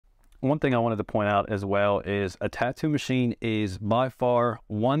one thing I wanted to point out as well is a tattoo machine is by far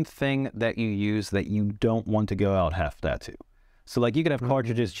one thing that you use that you don't want to go out half tattoo. So like you could have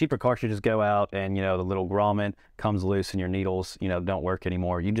cartridges, cheaper cartridges go out and, you know, the little grommet comes loose and your needles, you know, don't work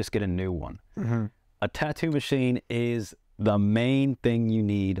anymore. You just get a new one. A tattoo machine is the main thing you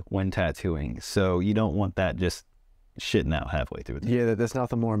need when tattooing. So you don't want that just shitting out halfway through. Yeah, there's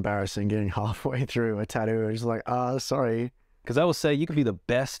nothing more embarrassing getting halfway through a tattoo. It's like, sorry. Because I will say you could be the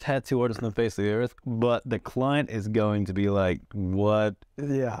best tattoo artist on the face of the earth, but the client is going to be like, what?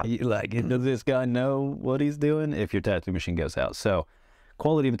 Yeah. Like, does this guy know what he's doing if your tattoo machine goes out? So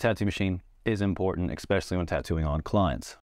quality of a tattoo machine is important, especially when tattooing on clients.